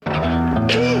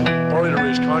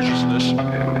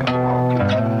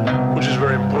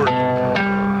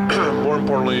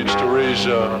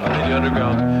I think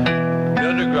the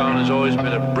underground has always been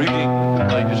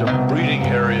is a breeding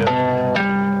area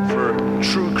for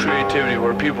true creativity,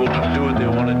 where people can do what they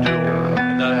want to do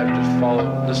and not have to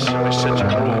follow necessarily sets of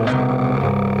rules.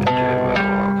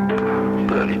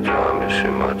 Bloody diamonds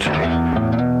in my teeth,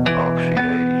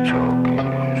 oxyate talking,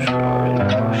 slurring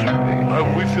my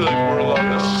speech. We feel like we're allowed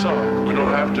to suck. We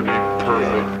don't have to be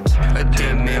perfect. A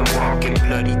dead man walking,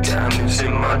 bloody diamonds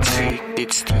in my teeth.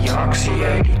 It's the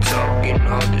oxyate talking,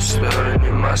 all the slurring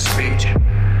in my speech.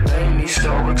 Lately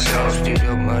so exhausted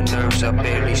of my nerves, I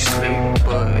barely sleep.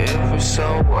 But every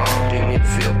so often it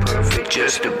feel perfect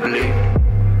just to bleed.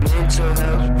 Mental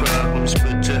health problems,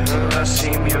 but to her I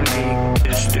seem unique.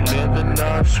 Just another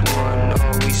lost one,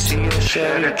 all we see are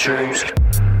shattered dreams.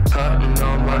 Hunting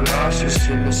all my losses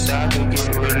till the side can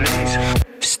get released.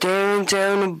 Staring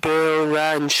down the barrel,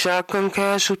 riding shotgun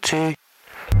casualty.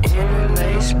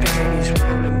 Interlaced panties,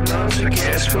 rolling blunts of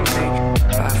gas for me.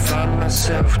 I find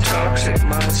myself toxic,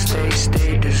 mind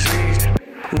stay diseased.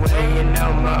 Weighing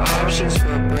out my options,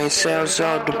 my brain cells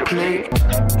all deplete.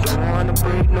 Don't wanna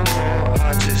breathe no more,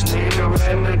 I just need a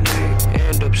remedy.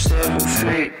 End up 7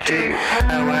 feet deep,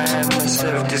 now I have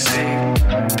myself deceived.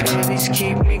 Pennies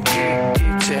keep me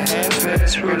geeked to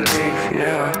half-ass relief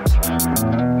now.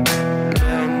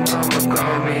 Mama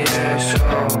call me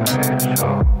asshole.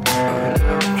 I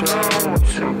left home with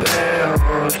some bad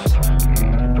hoes.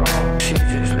 She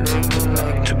just living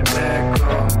like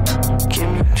tobacco. Give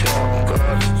me talk,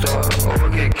 God's thought, or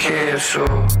get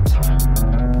canceled.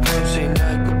 Pussy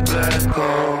like a black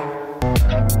hole.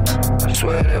 I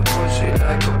swear that pussy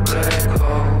like a black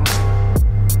hole.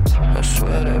 I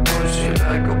swear that pussy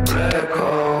like a black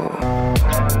hole.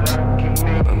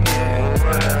 I'm getting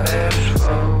what I asked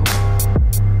for.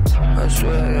 I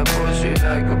swear that pussy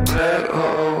like a black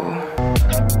hole.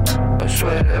 I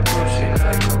swear that pussy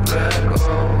like a black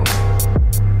hole.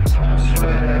 I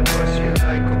swear that pussy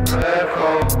like a black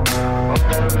hole.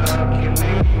 Oh, lucky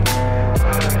me,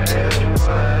 what I had you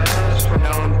asked for.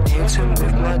 Now I'm dancing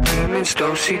with my demons,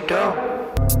 don't see dough.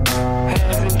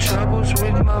 Having troubles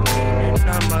with my meaning, I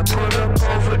might put up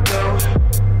overdose.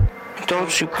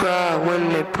 Don't you cry when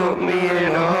they put me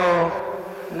in a hole.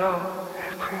 No,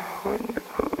 when they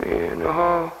put me in a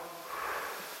hole.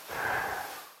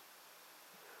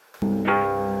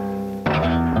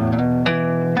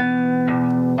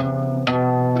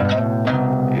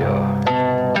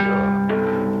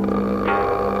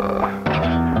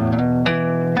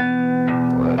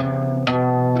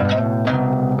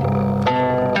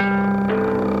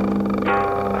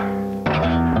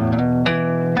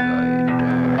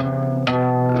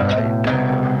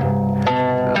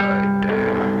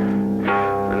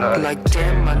 Like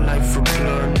damn, my life a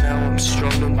blur. Now I'm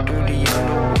struggling through the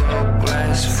underworld.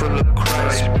 Glass full of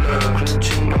Christ blood,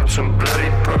 clenching on some bloody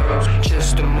pearls.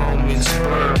 Just a moment's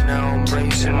spur. Now I'm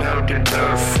racing out the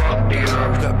dirt. Fuck the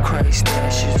earth. Got Christ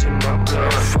ashes in my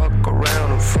blood. Fuck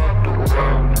around and fuck the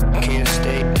world. Can't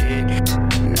stay dead.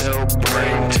 Little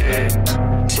brain dead.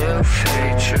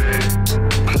 Self-hatred.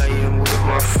 Playing with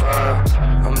my fire.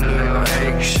 I'm a little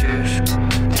anxious.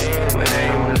 Damn, it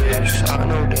aimless. I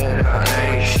know that I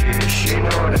ain't shit. She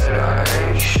know that I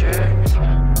ain't shit.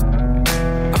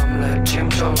 I'm like Jim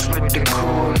Jones with the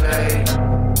Kool-Aid.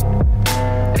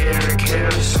 Eric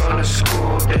Harris on a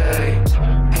school day.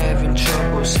 Having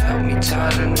troubles, help me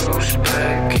tie the noose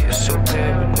back. Get so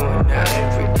paranoid now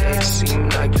every day seem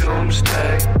like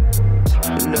doomsday.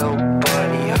 Little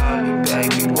buddy, Holly,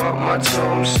 baby, what my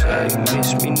tones say.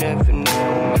 Miss me, never knew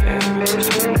me. Miss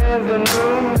me, never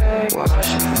knew me. Why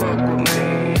she fuck with me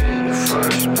in the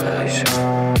first place?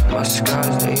 My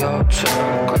skies, they all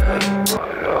turn gray.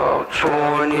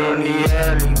 Torn in the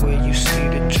alley where you see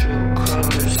the true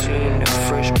colors in a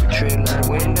fresh portrait. Like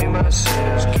when they my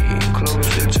sins, getting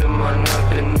closer to my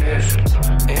nothingness.